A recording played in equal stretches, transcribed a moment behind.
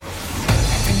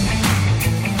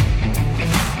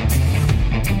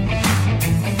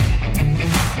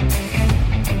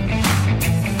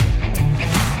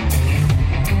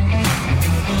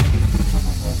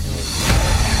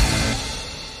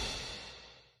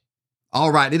All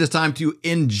right, it is time to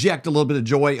inject a little bit of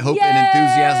joy, hope, and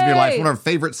enthusiasm in your life. One of our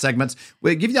favorite segments.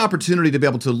 We give you the opportunity to be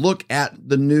able to look at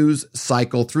the news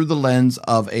cycle through the lens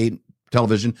of a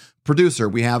television producer.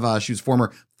 We have, she was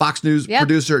former Fox News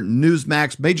producer,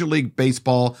 Newsmax, Major League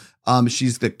Baseball.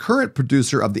 She's the current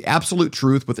producer of The Absolute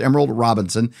Truth with Emerald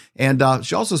Robinson. And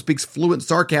she also speaks fluent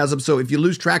sarcasm. So if you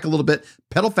lose track a little bit,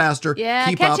 pedal faster,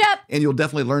 keep up, and you'll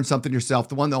definitely learn something yourself.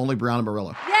 The one, the only Brianna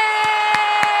Murillo.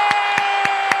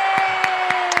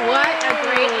 What a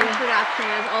great introduction,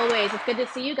 as always. It's good to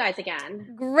see you guys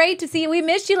again. Great to see you. We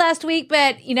missed you last week,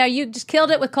 but, you just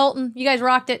killed it with Colton. You guys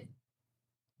rocked it.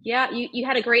 Yeah, you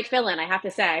had a great fill-in, I have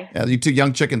to say. Yeah, you two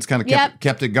young chickens kind of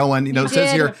kept it going. It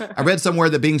says here, I read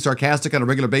somewhere that being sarcastic on a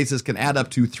regular basis can add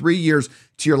up to 3 years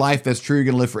to your life. That's true. You're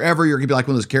going to live forever. You're going to be like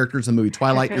one of those characters in the movie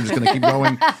Twilight. You're just going to keep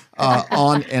going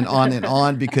on and on and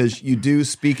on because you do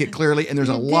speak it clearly. And there's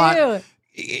a lot.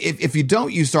 If you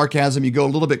don't use sarcasm, you go a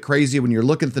little bit crazy when you're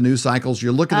looking at the news cycles.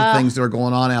 You're looking at the things that are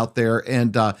going on out there.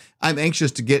 And I'm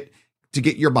anxious to get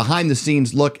your behind the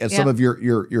scenes look at some of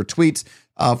your tweets.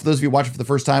 For those of you watching for the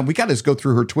first time, we got to just go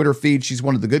through her Twitter feed. She's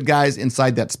one of the good guys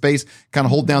inside that space, kind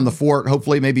of hold down the fort.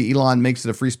 Hopefully, maybe Elon makes it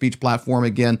a free speech platform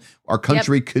again. Our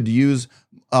country could use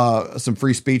some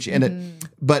free speech in it.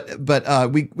 But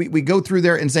we go through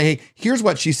there and say, hey, here's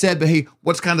what she said, but hey,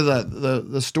 what's kind of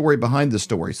the story behind the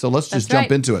story? So let's just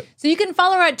jump into it. So you can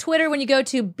follow her on Twitter when you go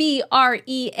to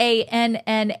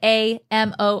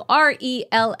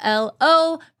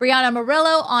BREANNAMORELLO, Brianna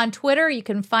Murillo on Twitter. You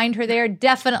can find her there.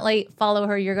 Definitely follow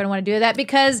her. You're going to want to do that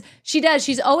because she does.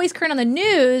 She's always current on the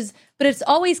news, but it's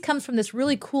always comes from this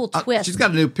really cool twist. She's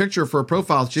got a new picture for her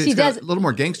profile. She's got a little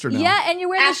more gangster now. Yeah, and you're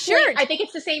wearing a shirt. I think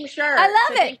it's the same shirt. I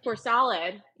love it. I think we're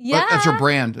solid. Yeah. That's her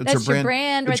brand. That's her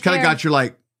brand right It's kind of got you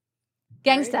like...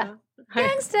 Gangsta.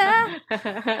 That's the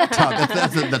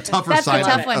tougher side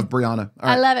of Brianna.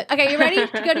 Right. I love it. Okay, you ready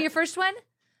to go to your first one?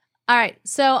 All right.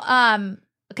 So,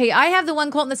 okay, I have the one,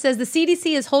 Colton, that says the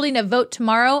CDC is holding a vote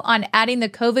tomorrow on adding the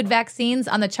COVID vaccines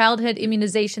on the childhood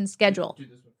immunization schedule.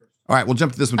 All right, we'll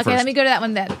jump to this one first. Okay, let me go to that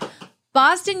one then.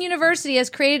 Boston University has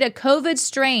created a COVID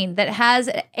strain that has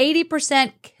an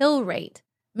 80% kill rate.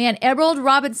 Man, Emerald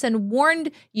Robinson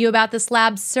warned you about this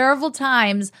lab several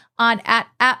times on at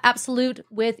Absolute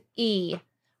with E.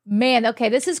 Man, okay,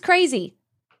 this is crazy.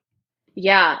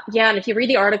 Yeah. And if you read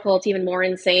the article, it's even more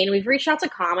insane. We've reached out to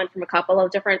comment from a couple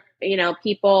of different,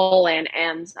 people and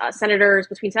senators,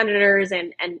 between senators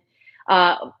and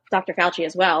Dr. Fauci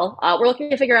as well. We're looking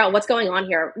to figure out what's going on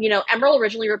here. Emerald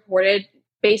originally reported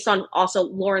based on also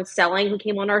Lawrence Selling, who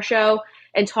came on our show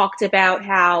and talked about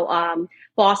how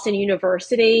Boston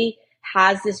University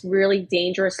has this really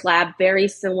dangerous lab, very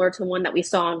similar to one that we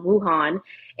saw in Wuhan.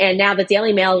 And now the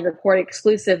Daily Mail has reported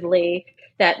exclusively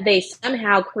that they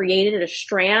somehow created a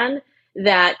strand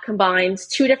that combines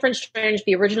two different strands,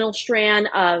 the original strand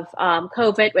of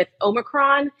COVID with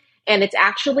Omicron, and it's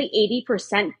actually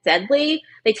 80% deadly.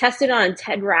 They tested on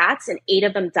 10 rats and 8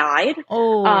 of them died.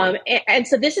 And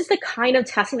so this is the kind of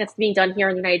testing that's being done here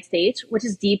in the United States, which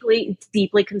is deeply,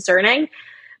 deeply concerning.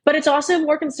 But it's also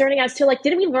more concerning as to,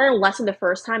 didn't we learn a lesson the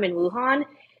first time in Wuhan?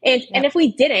 And if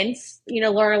we didn't,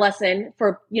 learn a lesson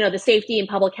for, the safety and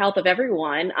public health of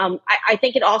everyone, I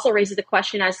think it also raises the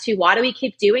question as to why do we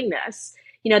keep doing this?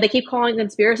 They keep calling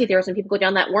conspiracy theorists when people go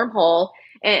down that wormhole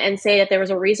and say that there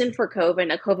was a reason for COVID and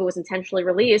that COVID was intentionally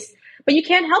released. But you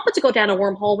can't help but to go down a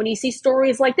wormhole when you see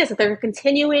stories like this, that they're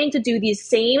continuing to do these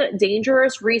same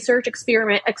dangerous research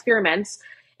experiments.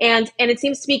 And it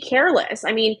seems to be careless.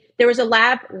 I mean, there was a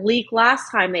lab leak last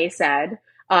time, they said.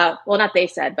 Well, not they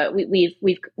said, but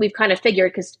we've kind of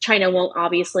figured because China won't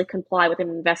obviously comply with an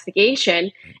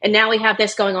investigation. And now we have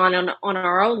this going on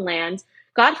our own land.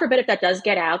 God forbid if that does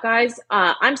get out, guys.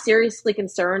 I'm seriously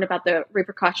concerned about the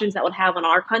repercussions that would have on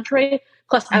our country,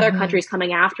 plus other countries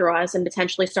coming after us and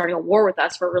potentially starting a war with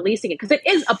us for releasing it, because it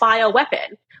is a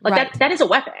bioweapon. That is a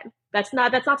weapon. That's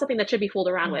not something that should be fooled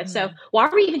around with. So why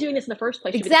are we even doing this in the first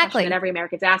place? Exactly. That every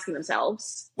American's asking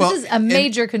themselves. This is a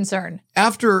major concern.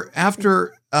 After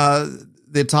the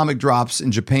atomic drops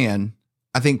in Japan,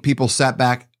 I think people sat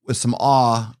back with some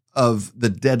awe of the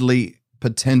deadly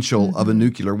potential of a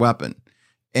nuclear weapon.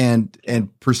 And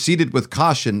proceeded with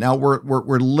caution. Now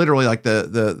we're literally like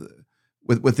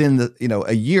within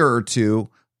a year or two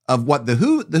of what the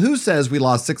WHO says we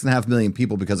lost 6.5 million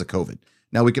people because of COVID.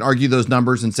 Now we can argue those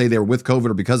numbers and say they were with COVID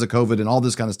or because of COVID and all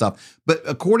this kind of stuff. But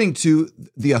according to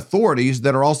the authorities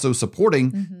that are also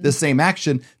supporting this same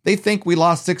action, they think we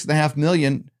lost 6.5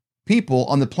 million people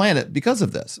on the planet because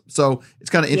of this. So it's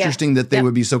kind of interesting that they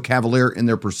would be so cavalier in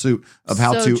their pursuit of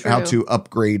how to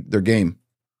upgrade their game.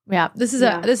 Yeah, this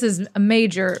is a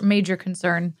major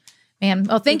concern. Man,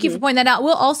 well, thank you for pointing that out.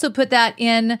 We'll also put that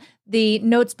in the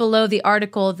notes below the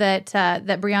article that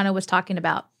Brianna was talking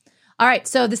about. All right,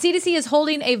 so the CDC is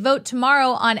holding a vote tomorrow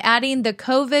on adding the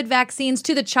COVID vaccines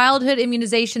to the childhood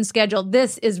immunization schedule.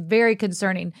 This is very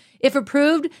concerning. If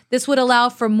approved, this would allow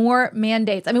for more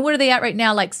mandates. I mean, what are they at right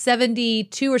now? Like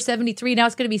 72 or 73? Now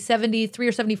it's going to be 73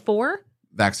 or 74?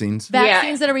 Vaccines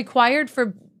that are required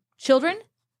for children?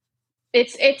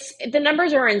 It's the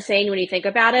numbers are insane when you think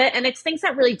about it, and it's things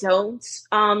that really don't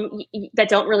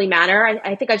really matter.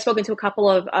 I think I've spoken to a couple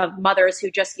of mothers who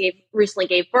just recently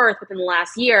gave birth within the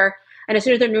last year, and as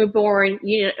soon as their newborn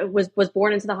was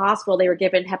born into the hospital, they were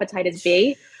given hepatitis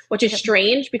B, which is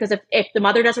strange because if the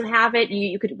mother doesn't have it,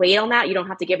 you could wait on that. You don't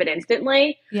have to give it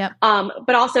instantly. Yeah.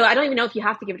 But also, I don't even know if you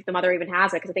have to give it if the mother even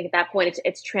has it, because I think at that point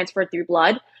it's transferred through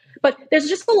blood. But there's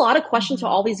just a lot of questions to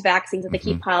all these vaccines that they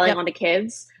keep piling onto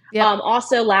kids. Yep.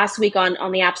 Also, last week on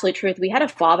The Absolute Truth, we had a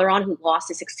father on who lost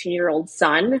his 16-year-old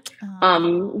son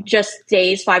just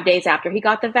 5 days after he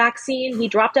got the vaccine. He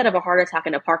dropped out of a heart attack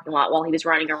in a parking lot while he was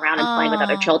running around and playing with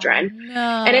other children.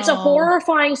 No. And it's a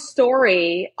horrifying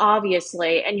story,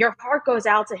 obviously, and your heart goes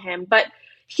out to him. But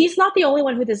he's not the only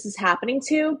one who this is happening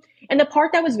to. And the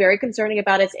part that was very concerning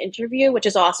about his interview, which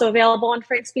is also available on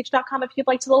frankspeech.com if you'd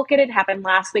like to look at it, happened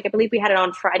last week. I believe we had it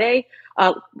on Friday,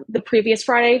 the previous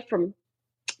Friday from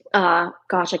I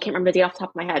can't remember the date off the top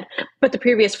of my head, but the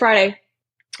previous Friday.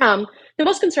 The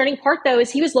most concerning part, though,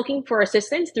 is he was looking for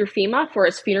assistance through FEMA for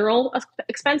his funeral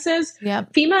expenses.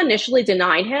 Yep. FEMA initially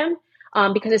denied him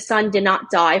because his son did not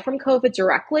die from COVID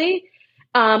directly.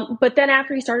 But then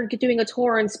after he started doing a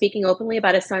tour and speaking openly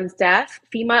about his son's death,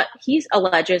 he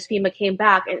alleges FEMA came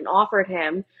back and offered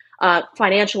him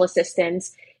financial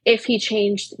assistance if he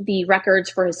changed the records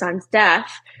for his son's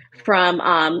death from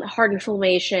heart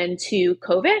inflammation to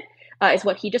COVID, is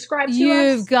what he described to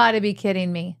us. You've got to be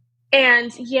kidding me.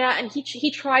 And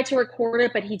he tried to record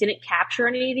it, but he didn't capture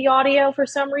any of the audio for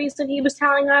some reason, he was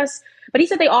telling us. But he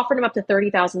said they offered him up to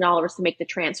 $30,000 to make the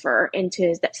transfer into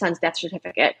his son's death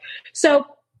certificate. So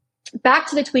back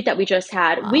to the tweet that we just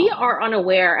had, we are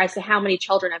unaware as to how many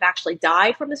children have actually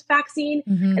died from this vaccine.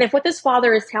 Mm-hmm. And if what this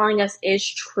father is telling us is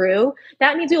true,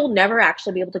 that means we will never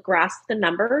actually be able to grasp the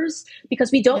numbers, because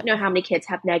we don't know how many kids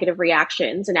have negative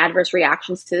reactions and adverse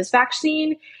reactions to this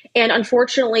vaccine. And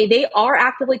unfortunately, they are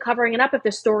actively covering it up if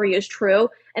the story is true.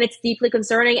 And it's deeply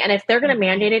concerning. And if they're going to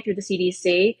mandate it through the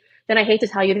CDC, then I hate to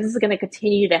tell you, this is going to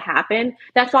continue to happen.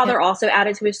 That father also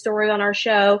added to his story on our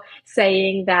show,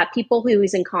 saying that people who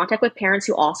he's in contact with, parents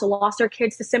who also lost their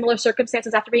kids to similar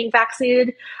circumstances after being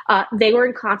vaccinated, they were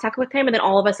in contact with him, and then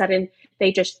all of a sudden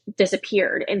they just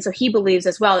disappeared. And so he believes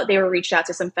as well that they were reached out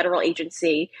to some federal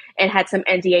agency and had some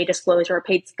NDA disclosure or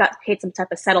got paid some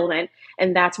type of settlement,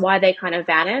 and that's why they kind of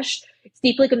vanished. It's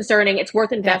deeply concerning. It's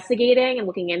worth investigating and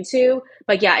looking into.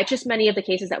 But yeah, it's just many of the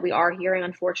cases that we are hearing,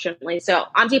 unfortunately. So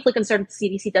I'm deeply concerned if the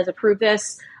CDC does approve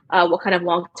this, what kind of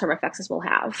long-term effects this will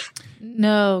have.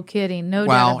 No kidding. No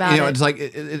doubt about it. It's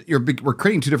like we're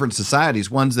creating two different societies.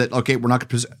 One's that, okay, we're not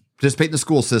going to participate in the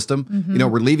school system. Mm-hmm.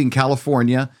 We're leaving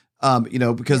California.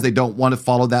 Because they don't want to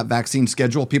follow that vaccine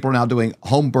schedule. People are now doing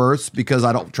home births because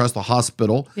I don't trust the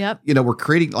hospital. Yep. We're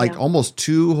creating almost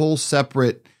two whole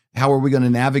separate. How are we going to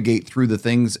navigate through the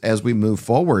things as we move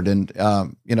forward? And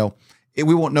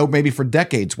we won't know maybe for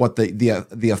decades what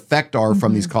the effect are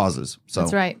from these causes. So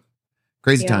that's right.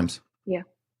 Crazy times. Yeah.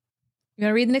 You want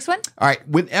to read the next one? All right.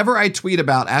 Whenever I tweet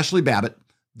about Ashley Babbitt,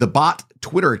 the bot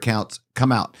Twitter accounts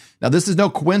come out. Now, this is no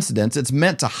coincidence. It's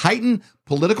meant to heighten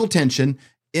political tension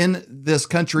in this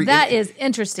country. That is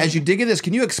interesting. As you dig into this,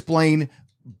 can you explain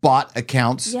bot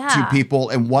accounts to people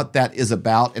and what that is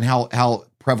about and how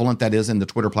prevalent that is in the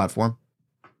Twitter platform?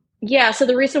 Yeah, so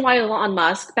the reason why Elon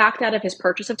Musk backed out of his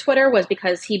purchase of Twitter was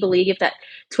because he believed that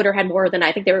Twitter had more than,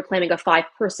 I think they were claiming, a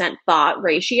 5% bot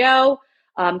ratio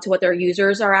to what their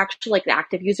users are actually, like the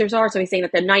active users are. So he's saying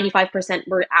that the 95%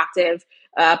 were active,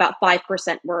 about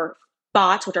 5% were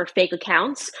bots, which are fake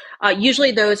accounts.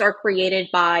 Usually those are created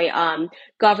by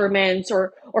governments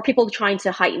or people trying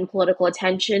to heighten political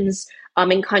attentions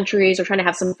in countries or trying to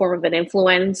have some form of an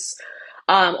influence.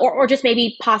 Or just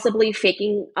maybe possibly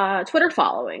faking Twitter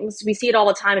followings. We see it all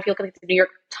the time. If you look at the New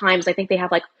York Times, I think they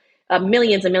have like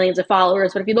millions and millions of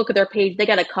followers. But if you look at their page, they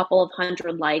got a couple of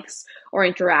hundred likes or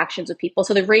interactions with people.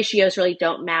 So the ratios really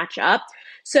don't match up.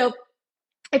 So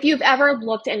if you've ever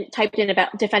looked and typed in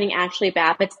about defending Ashley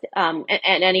Babbitt in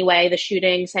any way, the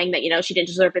shooting, saying that, she didn't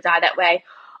deserve to die that way,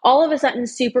 All of a sudden,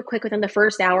 super quick within the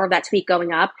first hour of that tweet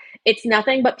going up, it's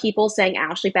nothing but people saying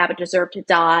Ashley Babbitt deserved to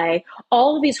die.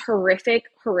 All of these horrific,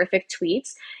 horrific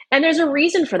tweets. And there's a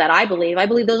reason for that, I believe. I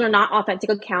believe those are not authentic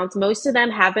accounts. Most of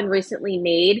them have been recently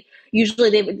made.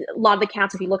 Usually, a lot of the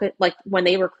accounts, if you look at like when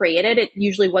they were created, it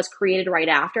usually was created right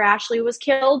after Ashley was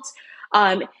killed.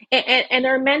 And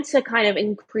they're meant to kind of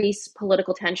increase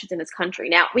political tensions in this country.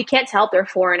 Now, we can't tell if they're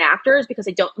foreign actors because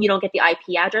you don't get the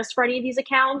IP address for any of these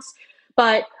accounts.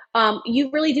 But you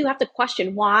really do have to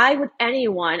question, why would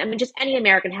anyone, I mean, just any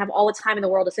American, have all the time in the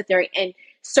world to sit there and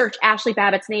search Ashley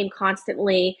Babbitt's name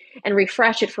constantly and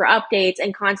refresh it for updates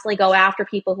and constantly go after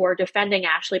people who are defending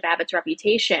Ashley Babbitt's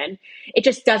reputation? It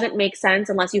just doesn't make sense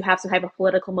unless you have some type of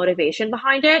political motivation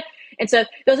behind it. And so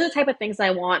those are the type of things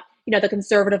I want, the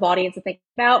conservative audience to think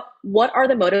about. What are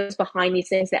the motives behind these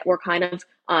things that we're kind of,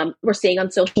 we're seeing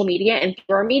on social media and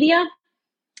through our media?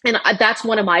 And that's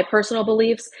one of my personal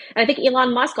beliefs. And I think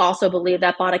Elon Musk also believed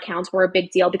that bot accounts were a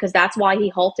big deal because that's why he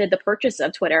halted the purchase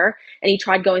of Twitter. And he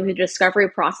tried going through the discovery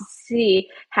process to see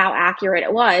how accurate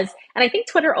it was. And I think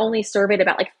Twitter only surveyed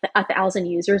about like 1,000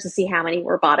 users to see how many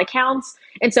were bot accounts.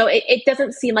 And so it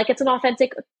doesn't seem like it's an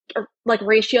authentic like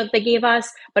ratio that they gave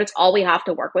us, but it's all we have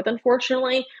to work with,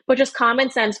 unfortunately. But just common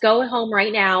sense, go home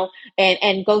right now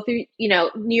and go through,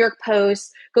 New York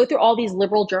Post, go through all these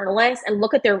liberal journalists and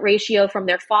look at their ratio from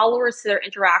their followers to their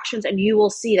interactions, and you will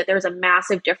see that there's a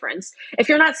massive difference. If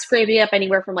you're not scraping up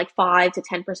anywhere from like 5 to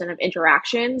 10% of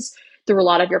interactions through a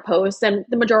lot of your posts, then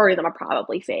the majority of them are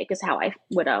probably fake, is how I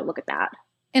would look at that.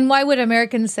 And why would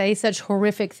Americans say such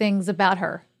horrific things about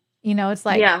her? It's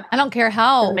like, yeah. I don't care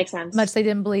how much they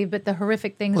didn't believe, but the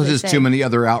horrific things. Well, there's just too many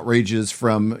other outrages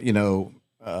from,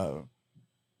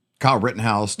 Kyle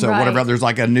Rittenhouse to whatever. There's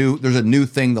a new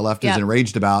thing the left is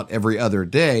enraged about every other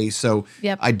day. So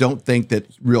I don't think that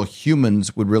real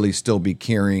humans would really still be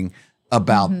caring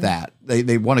about that.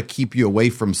 They want to keep you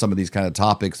away from some of these kind of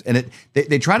topics. And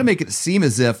they try to make it seem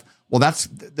as if, well,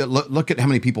 look at how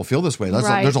many people feel this way.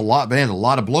 There's a lot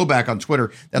of blowback on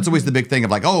Twitter. That's always the big thing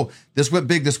of like, oh, this went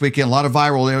big this weekend, a lot of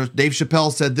viral. Dave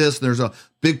Chappelle said this. There's a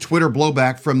big Twitter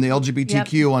blowback from the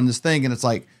LGBTQ on this thing. And it's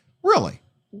like, really?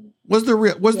 Was there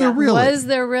really? Was there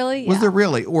really? Was there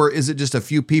really? Or is it just a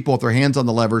few people with their hands on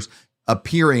the levers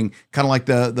appearing kind of like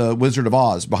the Wizard of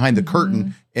Oz behind the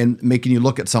curtain and making you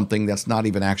look at something that's not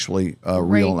even actually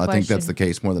real? And I think that's the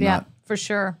case more than not. For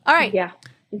sure. All right. Yeah.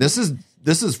 This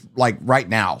is like right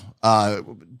now.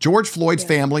 George Floyd's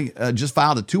family just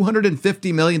filed a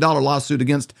 $250 million lawsuit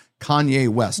against Kanye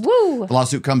West. Woo. The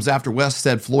lawsuit comes after West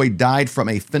said Floyd died from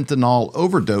a fentanyl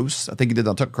overdose. I think he did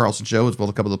on Tucker Carlson show as well as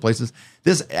a couple of places.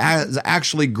 This is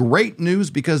actually great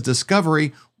news because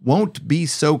Discovery won't be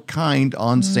so kind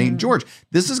on St. George.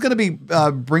 This is going to be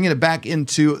bringing it back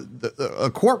into a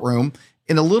courtroom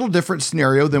in a little different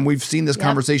scenario than we've seen this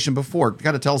conversation before. You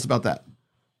got to tell us about that.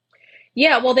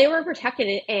 Yeah, well, they were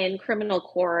protected in criminal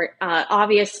court.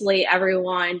 Obviously,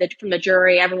 everyone from the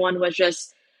jury, everyone was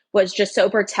just so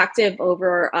protective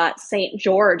over St.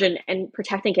 George and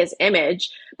protecting his image.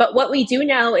 But what we do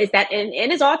know is that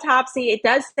in his autopsy, it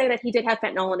does say that he did have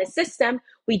fentanyl in his system.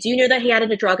 We do know that he had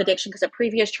a drug addiction because of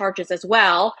previous charges as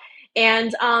well.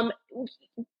 And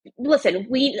listen,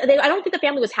 I don't think the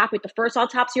family was happy with the first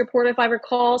autopsy report, if I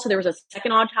recall. So there was a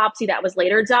second autopsy that was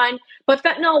later done. But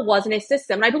fentanyl was in his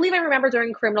system. And I believe I remember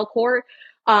during criminal court,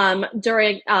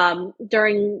 during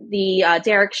the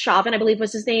Derek Chauvin, I believe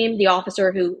was his name, the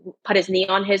officer who put his knee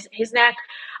on his neck.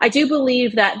 I do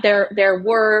believe that there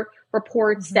were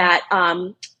reports that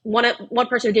one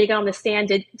person who did get on the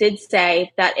stand did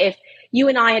say that if you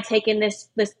and I had taken this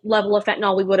level of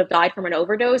fentanyl, we would have died from an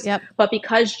overdose. Yep. But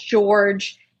because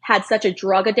George had such a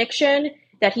drug addiction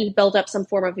that he built up some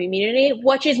form of immunity,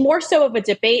 which is more so of a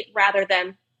debate rather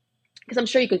than, because I'm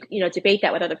sure you could debate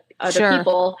that with other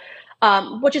people.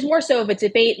 Which is more so of a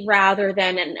debate rather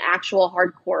than an actual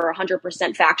hardcore 100%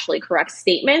 factually correct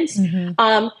statement.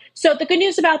 So the good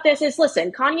news about this is,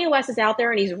 listen, Kanye West is out there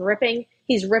and he's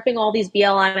ripping all these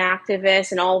BLM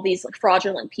activists and all these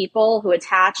fraudulent people who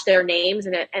attach their names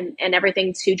and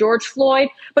everything to George Floyd.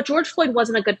 But George Floyd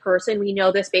wasn't a good person. We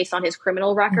know this based on his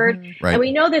criminal record. Right. And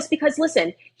we know this because,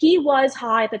 listen, he was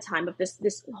high at the time of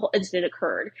this whole incident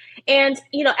occurred. And,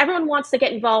 everyone wants to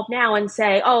get involved now and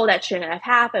say, oh, that shouldn't have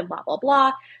happened, blah, blah,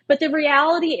 blah. But the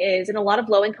reality is, in a lot of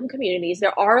low-income communities,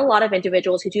 there are a lot of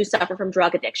individuals who do suffer from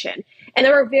drug addiction. And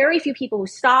there are very few people who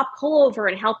stop, pull over,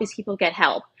 and help these people get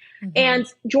help. And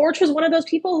George was one of those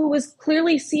people who was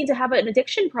clearly seen to have an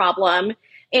addiction problem.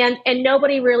 And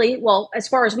nobody really, well, as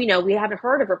far as we know, we haven't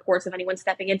heard of reports of anyone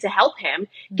stepping in to help him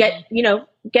get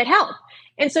help.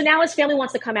 And so now his family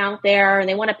wants to come out there and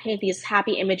they want to paint these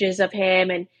happy images of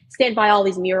him and stand by all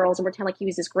these murals and pretend like he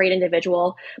was this great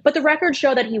individual. But the records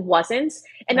show that he wasn't.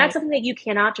 And that's something that you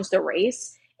cannot just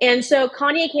erase. And so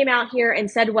Kanye came out here and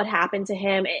said what happened to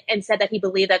him and said that he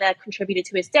believed that contributed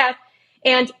to his death.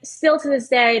 And still to this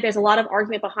day, there's a lot of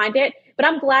argument behind it. But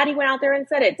I'm glad he went out there and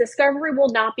said it. Discovery will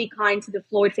not be kind to the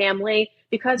Floyd family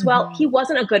because, well, he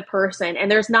wasn't a good person.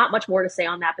 And there's not much more to say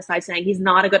on that besides saying he's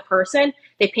not a good person.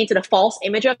 They painted a false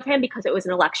image of him because it was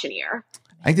an election year.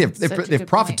 I think they've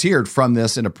profiteered from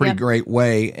this in a pretty great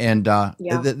way. And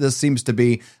this seems to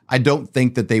be, I don't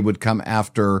think that they would come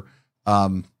after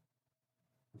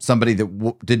somebody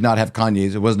that did not have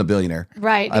Kanye's. It wasn't a billionaire.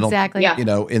 Right, exactly.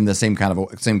 In the same kind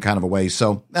of a way.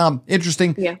 So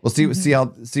interesting. Yeah. We'll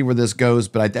see where this goes.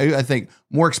 But I think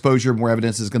more exposure, more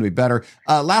evidence is going to be better.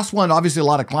 Last one, obviously a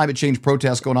lot of climate change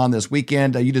protests going on this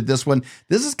weekend. You did this one.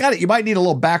 This is you might need a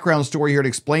little background story here to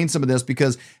explain some of this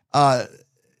because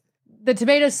the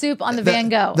tomato soup on the Van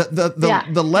Gogh.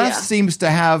 The left seems to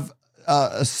have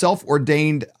a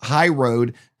self-ordained high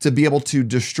road to be able to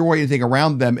destroy anything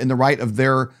around them in the right of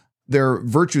their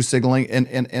virtue signaling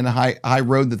and a high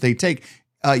road that they take.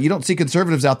 You don't see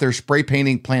conservatives out there spray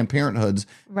painting Planned Parenthoods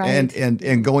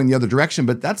and going the other direction,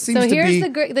 but that seems to be. So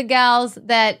here's the gals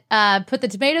that put the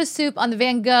tomato soup on the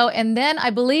Van Gogh, and then I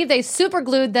believe they super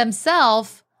glued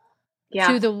themselves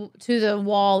to the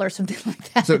wall or something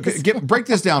like that. So break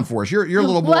this down for us. You're a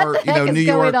little more New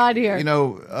York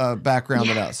background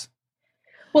than us.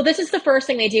 Well, this is the first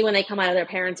thing they do when they come out of their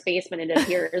parents' basement, it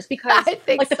appears, because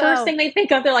the first thing they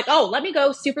think of, they're like, oh, let me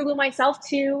go super glue myself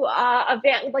to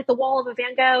the wall of a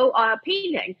Van Gogh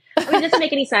painting. I mean, it doesn't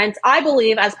make any sense. I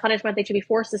believe as punishment, they should be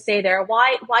forced to stay there.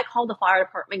 Why call the fire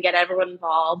department, get everyone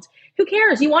involved? Who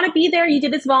cares? You want to be there? You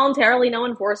did this voluntarily. No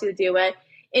one forced you to do it.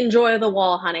 Enjoy the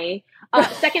wall, honey.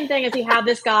 Second thing is you have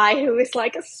this guy who is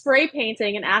like spray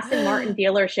painting an Aston Martin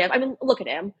dealership. I mean, look at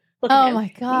him. Oh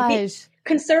my gosh.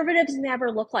 Conservatives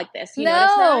never look like this. You notice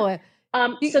that?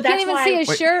 You can't even see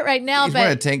his shirt right now. He's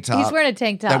wearing a tank top. He's wearing a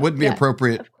tank top. That wouldn't be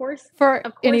appropriate. Of course. For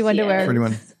anyone to wear. For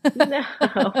anyone. No.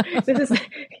 This is,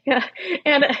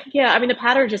 And I mean, the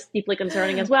pattern is just deeply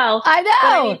concerning as well. I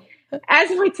know. But, as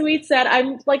my tweet said,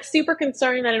 I'm super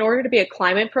concerned that in order to be a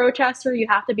climate protester, you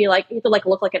have to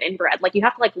look like an inbred. You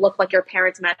have to look like your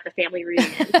parents met at the family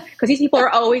reunion because these people are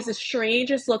always the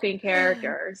strangest looking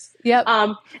characters. Yep.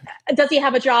 Does he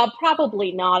have a job?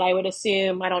 Probably not. I would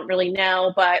assume. I don't really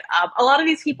know, but a lot of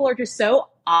these people are just so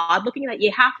odd looking that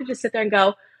you have to just sit there and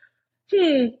go,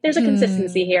 there's a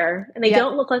consistency here, and they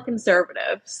don't look like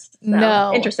conservatives. So,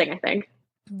 no, interesting. I think.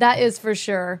 That is for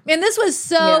sure. And this was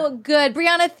so good.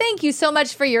 Brianna, thank you so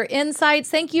much for your insights.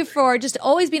 Thank you for just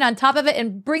always being on top of it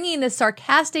and bringing this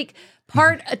sarcastic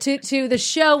part to the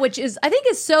show, which I think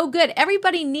is so good.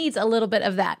 Everybody needs a little bit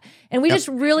of that. And we just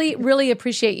really, really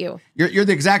appreciate you. You're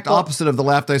the exact opposite of the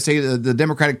left. I say the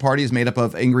Democratic Party is made up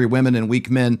of angry women and weak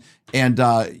men. And,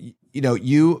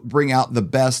 you bring out the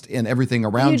best in everything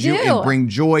around you and bring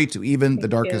joy to even the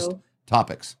darkest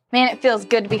topics. Man, it feels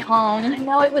good to be home. I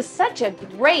know, it was such a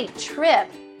great trip.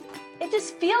 It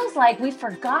just feels like we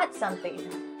forgot something.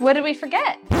 What did we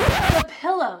forget? The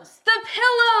pillows. The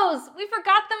pillows! We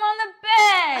forgot them on the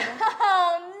bed.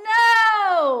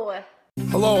 Oh, no!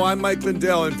 Hello, I'm Mike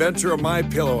Lindell, inventor of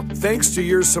MyPillow. Thanks to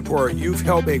your support, you've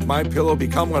helped make MyPillow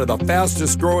become one of the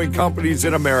fastest growing companies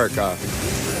in America.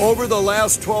 Over the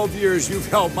last 12 years, you've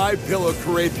helped MyPillow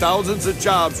create thousands of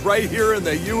jobs right here in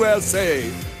the USA.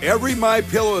 Every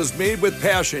MyPillow is made with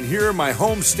passion here in my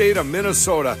home state of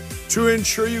Minnesota to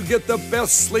ensure you get the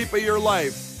best sleep of your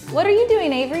life. What are you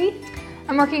doing, Avery?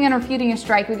 I'm working on refuting a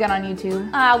strike we got on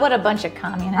YouTube. What a bunch of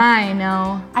communists. I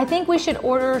know. I think we should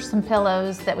order some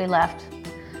pillows that we left.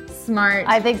 Smart.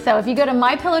 I think so. If you go to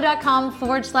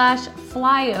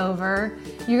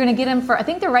mypillow.com/flyover, you're going to get them for, I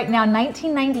think they're right now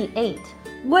 $19.98.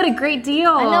 What a great deal.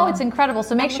 I know, it's incredible.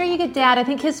 So make sure you get Dad. I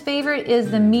think his favorite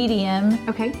is the medium.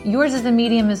 Okay. Yours is the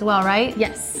medium as well, right?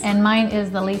 Yes. And mine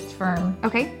is the least firm.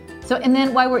 Okay. So, and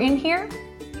then while we're in here,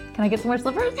 can I get some more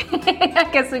slippers? I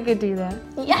guess we could do that.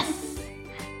 Yes.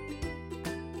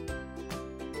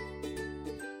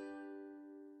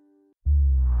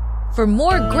 For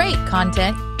more great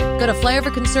content, go to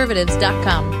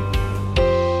flyoverconservatives.com.